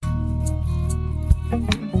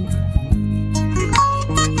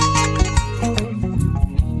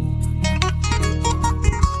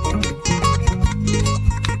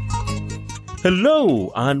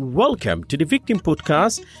Hello and welcome to the Victim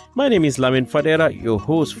Podcast. My name is Lamin Fadera, your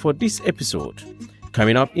host for this episode.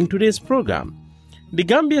 Coming up in today's program, the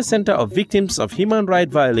Gambia Center of Victims of Human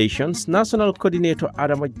Rights Violations National Coordinator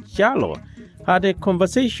Adama Jallow had a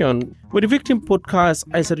conversation with the Victim Podcast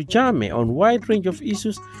Jallow Jame on a wide range of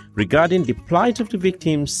issues regarding the plight of the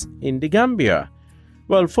victims in the Gambia.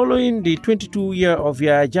 Well, following the 22-year of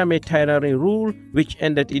Yahya Jammeh tyranny rule, which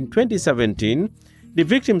ended in 2017, the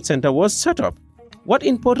Victim Center was set up. What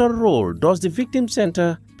important role does the Victim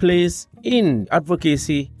Center play in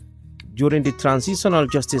advocacy during the transitional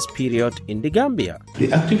justice period in the Gambia?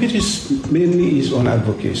 The activities mainly is on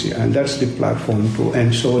advocacy, and that's the platform to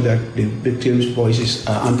ensure that the victims' voices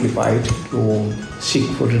are amplified, to seek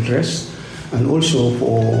for redress, and also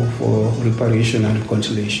for reparation and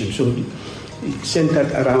reconciliation. So it's centered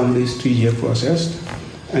around this 3-year process,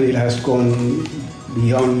 and it has gone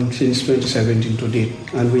beyond since 2017 to date.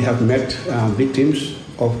 And we have met victims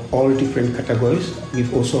of all different categories.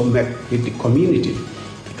 We've also met with the community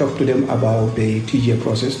to talk to them about the 3-year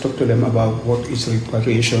process, talk to them about what is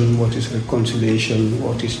reparation, what is reconciliation,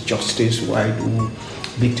 what is justice, why do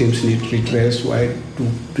victims need redress, why do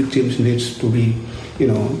victims need to be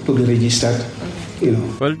registered.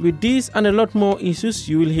 Well, with these and a lot more issues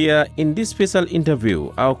you will hear in this special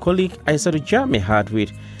interview our colleague Jallow Jame had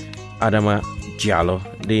with Adama Jallow,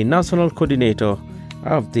 the National Coordinator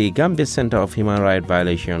of the Gambia Center of Human Rights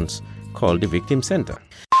Violations called the Victim Center.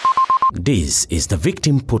 This is the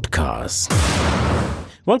Victim Podcast.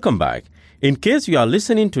 Welcome back. In case you are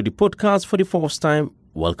listening to the podcast for the first time,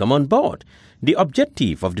 welcome on board. The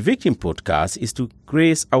objective of the Victim Podcast is to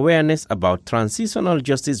raise awareness about transitional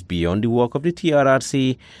justice beyond the work of the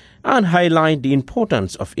TRRC and highlight the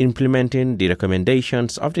importance of implementing the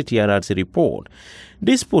recommendations of the TRRC report.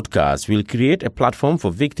 This podcast will create a platform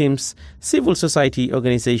for victims, civil society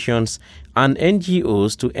organizations, and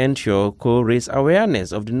NGOs to ensure co-raise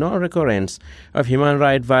awareness of the non-recurrence of human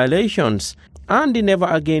rights violations, and the Never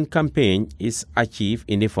Again campaign is achieved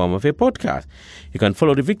in the form of a podcast. You can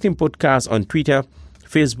follow the Victim Podcast on Twitter,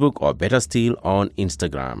 Facebook, or better still, on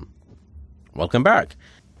Instagram. Welcome back.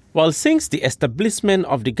 Well, since the establishment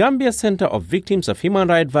of the Gambia Center of Victims of Human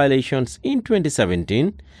Rights Violations in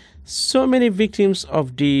 2017, so many victims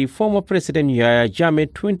of the former President Yahya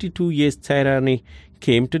Jammeh 22 years tyranny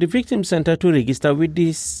came to the Victim Center to register with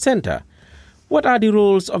the center. What are the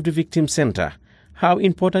roles of the Victim Center? How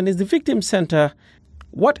important is the Victim Center?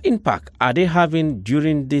 What impact are they having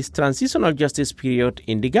during this transitional justice period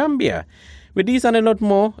in the Gambia? With these and a lot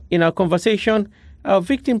more in our conversation, our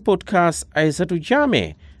Victim Podcast Jallow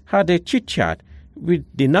Jame had a chit-chat with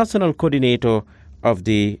the National Coordinator of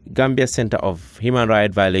the Gambia Center of Human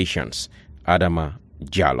Rights Violations, Adama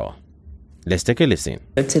Jallow. Let's take a listen.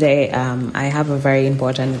 Today, I have a very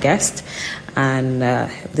important guest, and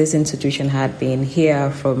this institution had been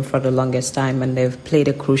here for the longest time, and they've played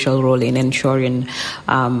a crucial role in ensuring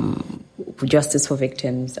justice for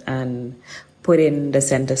victims and putting the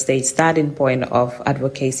center stage starting point of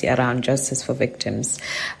advocacy around justice for victims.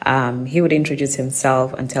 He would introduce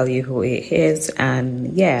himself and tell you who he is,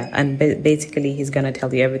 and basically he's going to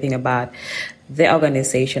tell you everything about the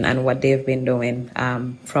organization and what they've been doing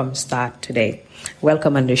from start to date.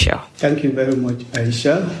 Welcome on the show. Thank you very much,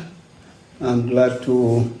 Aisha. I'm glad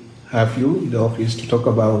to have you in the office to talk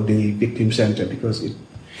about the Victim Center, because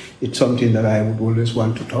it's something that I would always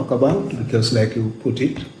want to talk about, because like you put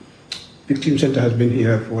it, Victim Center has been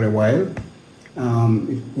here for a while.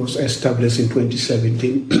 It was established in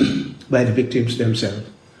 2017 by the victims themselves.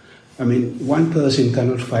 I mean, one person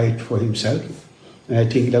cannot fight for himself. And I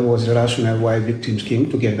think that was the rationale why victims came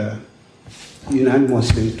together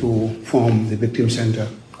unanimously to form the Victim Center,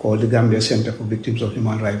 called the Gambia Center for Victims of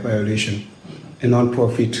Human Rights Violation, a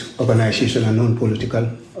non-profit organization, a non-political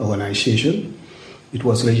organization. It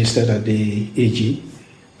was registered at the AG.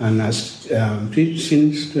 And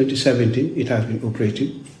since 2017, it has been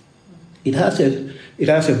operating. It has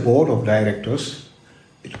a board of directors.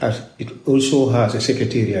 It also has a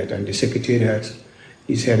secretariat, and the secretariat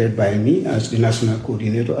is headed by me as the national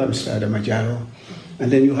coordinator, Mr. Adama Jallow.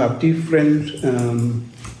 And then you have different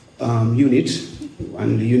units,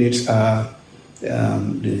 and the units are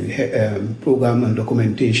the program and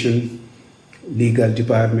documentation, legal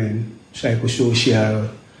department, psychosocial,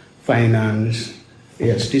 finance.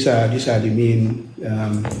 Yes, these are the main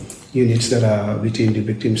units that are within the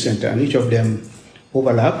Victim Center, and each of them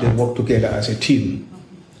overlap. They work together as a team.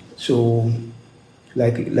 So,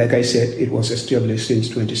 like I said, it was established since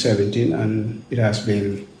 2017, and it has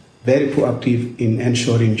been very proactive in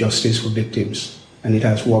ensuring justice for victims, and it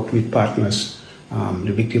has worked with partners,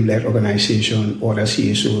 the victim-led organization, other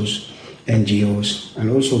CSOs, NGOs,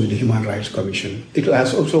 and also with the Human Rights Commission. It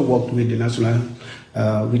has also worked with the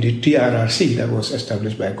with the TRRC that was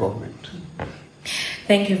established by government.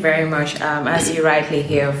 Thank you very much. As you rightly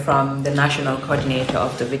hear from the National Coordinator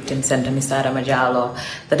of the Victim Center, Mr. Adama Jallow,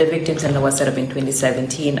 that the Victim Center was set up in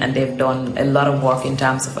 2017 and they've done a lot of work in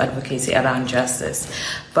terms of advocacy around justice.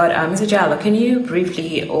 But Mr. Jallow, can you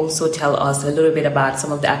briefly also tell us a little bit about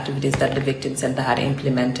some of the activities that the Victim Center had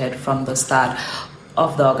implemented from the start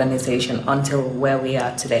of the organization until where we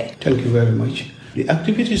are today? Thank you very much. The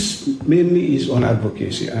activities mainly is on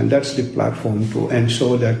advocacy, and that's the platform to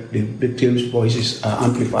ensure that the victims' voices are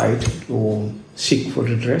amplified, to seek for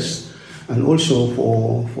redress, and also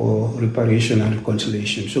for reparation and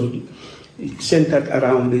reconciliation. So it's centered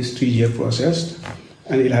around this 3-year process,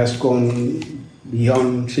 and it has gone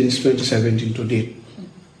beyond since 2017 to date.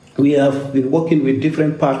 We have been working with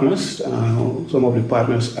different partners. Some of the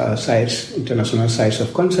partners are international sites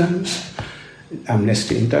of concerns,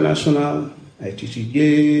 Amnesty International,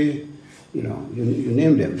 ITTJ, you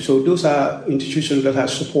name them. So those are institutions that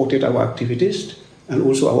have supported our activities and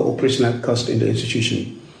also our operational cost in the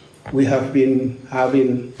institution. We have been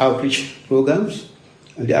having outreach programs,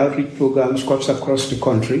 and the outreach programs cuts across the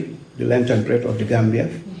country, the length and breadth of the Gambia,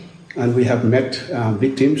 and we have met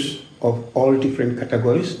victims of all different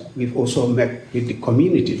categories. We've also met with the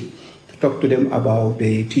community, talk to them about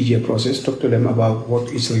the TGA process, talk to them about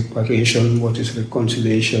what is reparation, what is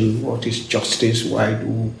reconciliation, what is justice, why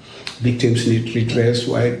do victims need redress,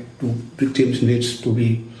 why do victims need to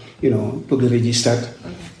be, to be registered,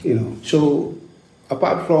 So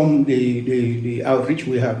apart from the outreach,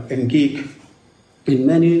 we have engaged in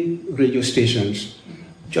many radio stations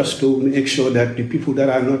just to make sure that the people that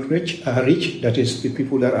are not rich are rich, that is the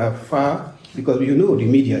people that are far, because the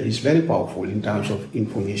media is very powerful in terms of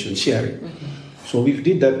information sharing. Mm-hmm. So we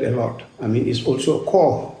did that a lot. I mean, it's also a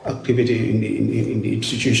core activity in the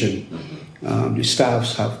institution. Mm-hmm. The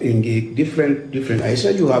staffs have engaged different. I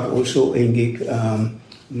said you have also engaged a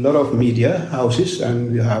lot of media houses,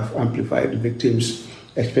 and you have amplified the victims,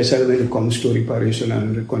 especially when it comes to reparation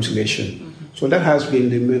and reconciliation. Mm-hmm. So that has been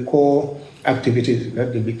the core activities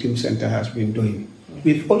that the Victim Center has been doing.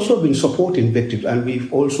 We've also been supporting victims, and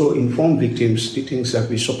we've also informed victims the things that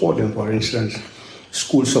we support them. For instance,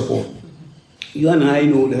 school support. You and I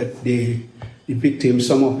know that the victims,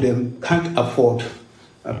 some of them can't afford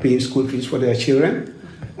paying school fees for their children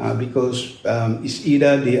because it's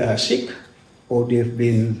either they are sick or they've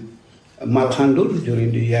been malhandled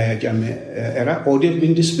during the Yaya Jammeh era, or they've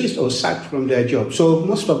been dismissed or sacked from their job. So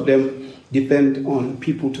most of them depend on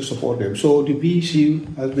people to support them. So the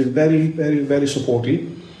VC has been very, very, very supportive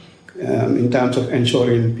in terms of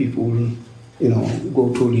ensuring people,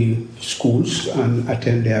 go to the schools and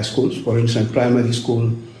attend their schools. For instance, primary school.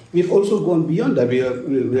 We've also gone beyond that. We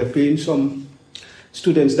are paying some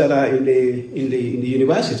students that are in the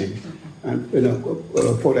university and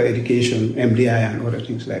further education, MDI and other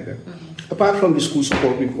things like that. Mm-hmm. Apart from the school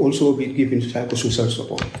support, we've also been giving psychosocial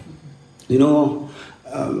support.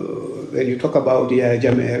 When you talk about the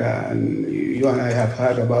Jammeh era, and you and I have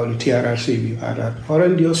heard about the TRRC, we've heard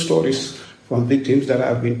horrendous stories from victims that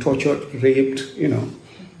have been tortured, raped,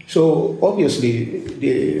 So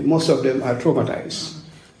obviously, most of them are traumatized.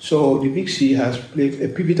 So the Big C has played a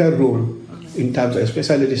pivotal role in terms of,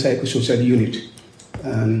 especially the psychosocial unit.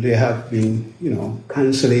 And they have been,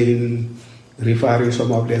 counseling, referring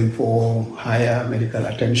some of them for higher medical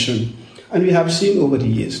attention. And we have seen over the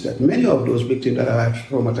years that many of those victims that are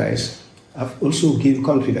traumatized have also gained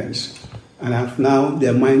confidence, and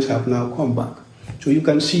their minds have now come back. So you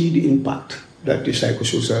can see the impact that the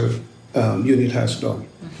psychosocial unit has done.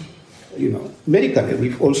 Mm-hmm. Medically,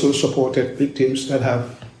 we've also supported victims that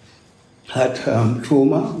have had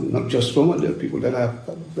trauma, not just trauma. There are people that have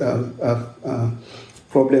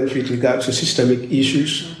problems with regards to systemic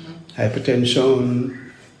issues, mm-hmm. hypertension,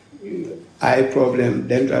 eye problem,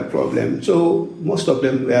 dental problem. So most of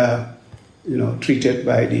them were, treated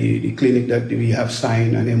by the clinic that we have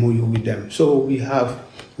signed an MOU with them. So we have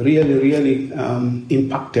really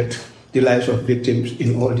impacted the lives of victims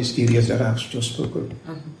in all these areas that I've just spoken.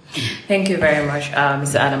 Mm-hmm. Thank you very much,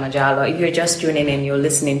 Mr. Adama Jallow. If you're just tuning in, you're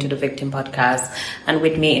listening to the Victim Podcast, and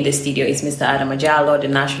with me in the studio is Mr. Adama Jallow, the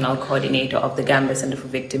National Coordinator of the Gambia Center for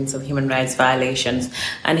Victims of Human Rights Violations,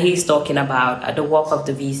 and he's talking about the work of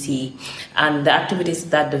the VC and the activities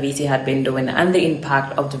that the VC had been doing and the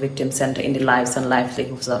impact of the Victim Center in the lives and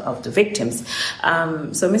livelihoods of the victims.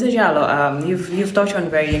 So, Mr. Jallow, you've touched on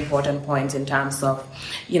very important points in terms of,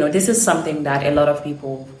 this is something that a lot of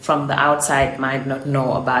people from the outside might not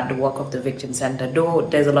know about about the work of the Victim Center, though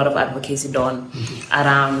there's a lot of advocacy done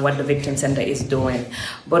around what the Victim Center is doing,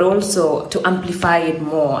 but also to amplify it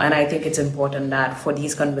more. And I think it's important that for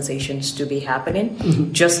these conversations to be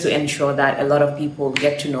happening, just to ensure that a lot of people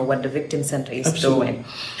get to know what the Victim Center is doing.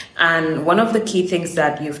 And one of the key things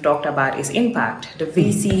that you've talked about is impact. The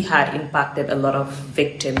VC had impacted a lot of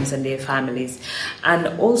victims and their families,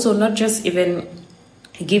 and also not just even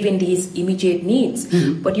given these immediate needs,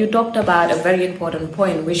 but you talked about a very important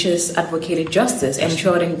point, which is advocating justice,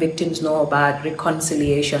 ensuring victims know about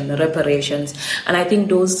reconciliation, reparations, and I think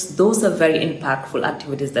those are very impactful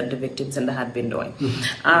activities that the Victim Center had been doing.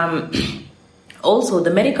 Also, the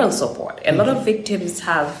medical support. A lot of victims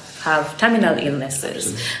have terminal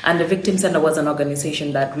illnesses, and the Victim Center was an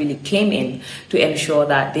organization that really came in to ensure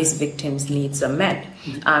that these victims' needs are met.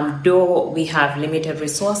 Though we have limited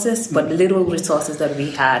resources, but little resources that we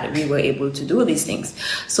had, we were able to do these things.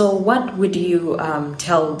 So what would you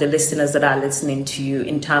tell the listeners that are listening to you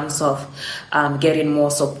in terms of getting more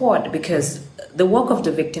support? Because the work of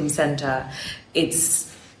the Victim Center,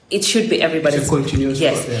 it should be everybody's. It's a continuous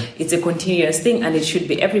It's a continuous thing, and it should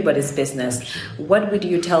be everybody's business. What would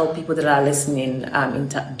you tell people that are listening,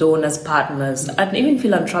 donors, partners, and even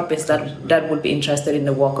philanthropists that would be interested in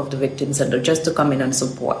the work of the Victim Center, just to come in and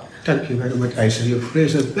support? Thank you very much, Aisha. You've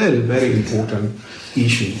raised a very, very important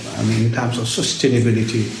issue. I mean, in terms of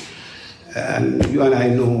sustainability, and you and I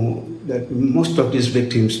know that most of these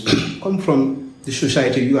victims come from the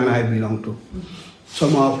society you and I belong to.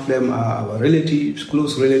 Some of them are our relatives,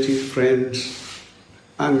 close relatives, friends,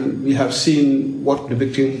 and we have seen what the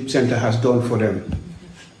Victim Center has done for them.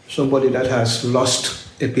 Somebody that has lost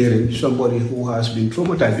a parent, somebody who has been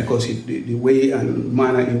traumatized because the way and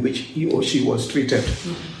manner in which he or she was treated.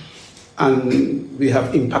 And we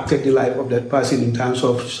have impacted the life of that person in terms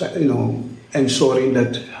of, ensuring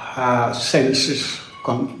that her senses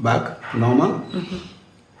come back normal,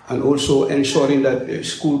 and also ensuring that a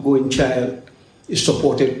school-going child is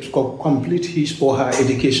supported to complete his or her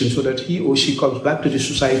education so that he or she comes back to the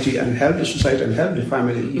society and help the society and help the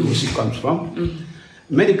family he or she comes from.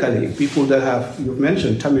 Medically, people that have, you've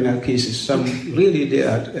mentioned terminal cases, some really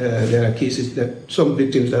there are cases that some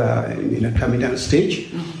victims that are in a terminal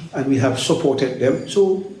stage, and we have supported them.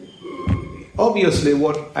 So obviously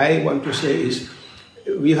what I want to say is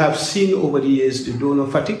we have seen over the years the donor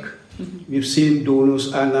fatigue. We've seen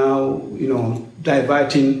donors are now,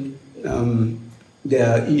 diverting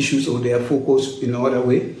their issues or their focus in another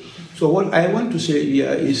way. So what I want to say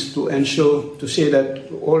here is to say that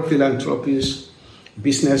all philanthropists,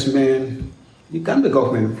 businessmen, the Gambia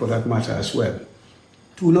government for that matter as well,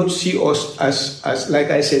 do not see us as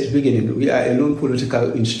like I said at the beginning, we are a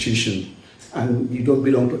non-political institution and we don't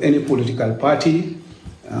belong to any political party.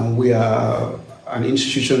 We are an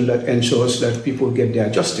institution that ensures that people get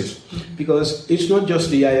their justice. Because it's not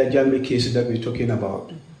just the Yaya Jammeh cases that we're talking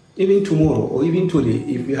about. Even tomorrow or even today,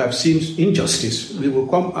 if we have seen injustice, we will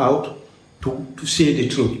come out to say the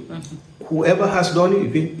truth. Whoever has done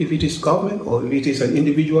it, if it is government or if it is an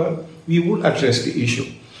individual, we will address the issue.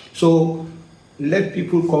 So let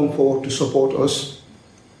people come forward to support us,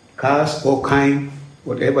 cash or kind,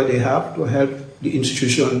 whatever they have, to help the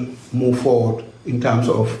institution move forward in terms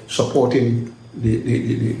of supporting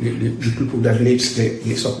the people that needs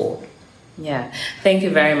the support. Yeah, thank you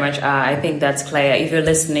very much. I think that's clear. If you're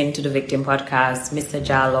listening to the Victim Podcast, Mr.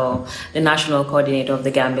 Jallow, the National Coordinator of the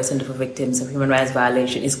Gambia Center for Victims of Human Rights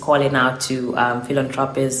Violation, is calling out to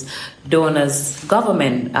philanthropists, donors,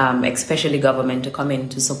 government, especially government, to come in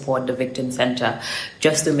to support the Victim Center,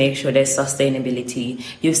 just to make sure there's sustainability.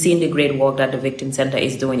 You've seen the great work that the Victim Center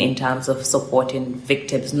is doing in terms of supporting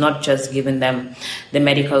victims, not just giving them the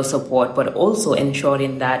medical support, but also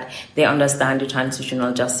ensuring that they understand the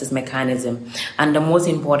transitional justice mechanism. And the most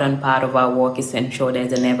important part of our work is to ensure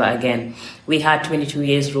there's a never again. We had 22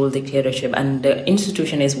 years rule dictatorship, and the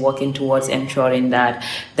institution is working towards ensuring that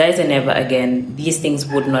there is a never again. These things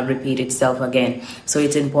would not repeat itself again. So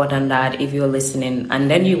it's important that if you're listening and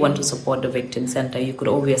then you want to support the Victim Center, you could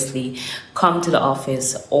obviously come to the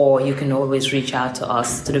office, or you can always reach out to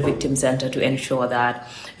us, to the Victim Center, to ensure that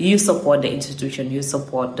you support the institution, you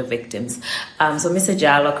support the victims. So Mr.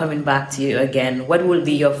 Jallow, coming back to you again, what will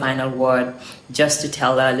be your final word just to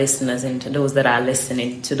tell our listeners and to those that are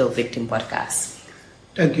listening to the Victim Podcast?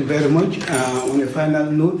 Thank you very much. On a final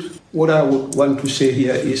note, what I would want to say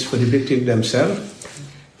here is for the victims themselves,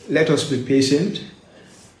 let us be patient.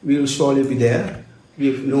 We will surely be there.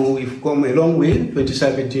 We've come a long way.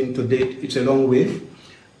 2017 to date, it's a long way.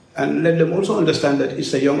 And let them also understand that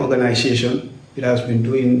it's a young organization. It has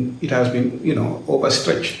been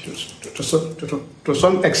overstretched to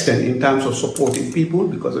some extent in terms of supporting people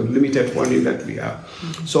because of limited funding that we have.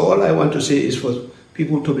 So all I want to say is for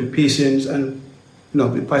people to be patient and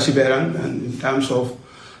be perseverant and in terms of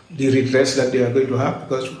the redress that they are going to have,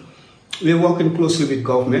 because we're working closely with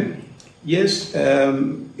government. Yes,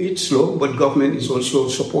 it's slow, but government is also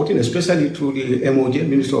supporting, especially through the MOJ,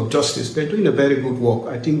 Minister of Justice. They're doing a very good work.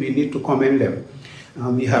 I think we need to commend them.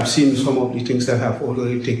 We have seen some of the things that have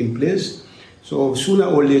already taken place. So sooner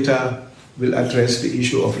or later, we'll address the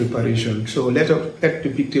issue of reparation. So let the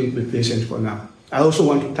victims be patient for now. I also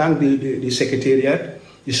want to thank the Secretariat,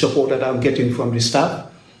 the support that I'm getting from the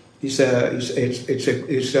staff. It's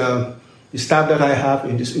the staff that I have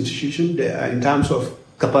in this institution. They are, in terms of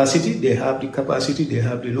capacity, they have the capacity, they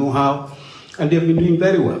have the know-how, and they've been doing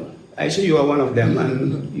very well. I say you are one of them,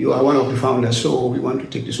 and you are one of the founders, so we want to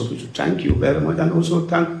take this opportunity to thank you very much, and also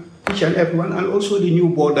thank each and everyone, and also the new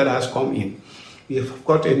board that has come in. We have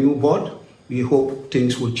got a new board. We hope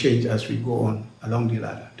things will change as we go on along the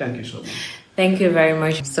ladder. Thank you so much. Thank you very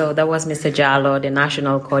much. So that was Mr. Jallow, the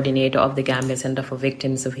National Coordinator of the Gambia Center for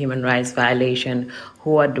Victims of Human Rights Violation,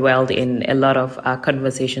 who had dwelled in a lot of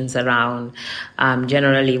conversations around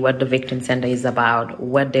generally what the Victim Center is about,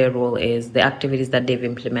 what their role is, the activities that they've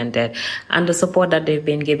implemented, and the support that they've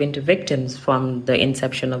been giving to victims from the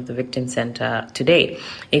inception of the Victim Center today.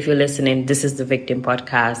 If you're listening, this is the Victim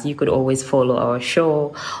Podcast. You could always follow our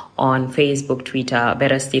show on Facebook, Twitter,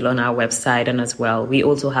 better still on our website, and as well, we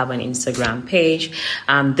also have an Instagram page.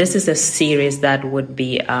 This is a series that would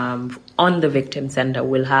be on the Victim Center.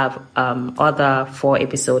 We'll have other 4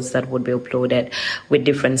 episodes that would be uploaded with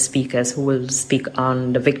different speakers who will speak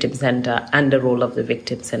on the Victim Center and the role of the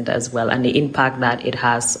Victim Center as well, and the impact that it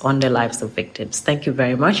has on the lives of victims. Thank you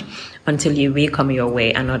very much. Until we come your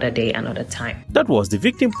way another day, another time. That was the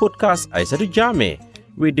Victim Podcast, Aissatou Jammeh,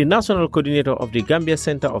 with the National Coordinator of the Gambia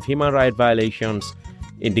Center of Human Rights Violations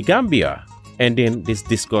in the Gambia, ending this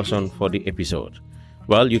discussion for the episode.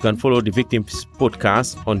 Well, you can follow the Victims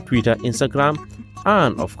Podcast on Twitter, Instagram,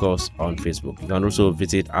 and of course on Facebook. You can also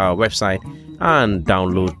visit our website and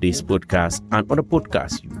download this podcast and other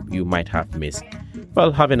podcasts you might have missed.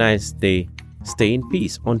 Well, have a nice day. Stay in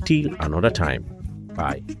peace until another time.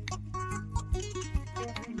 Bye.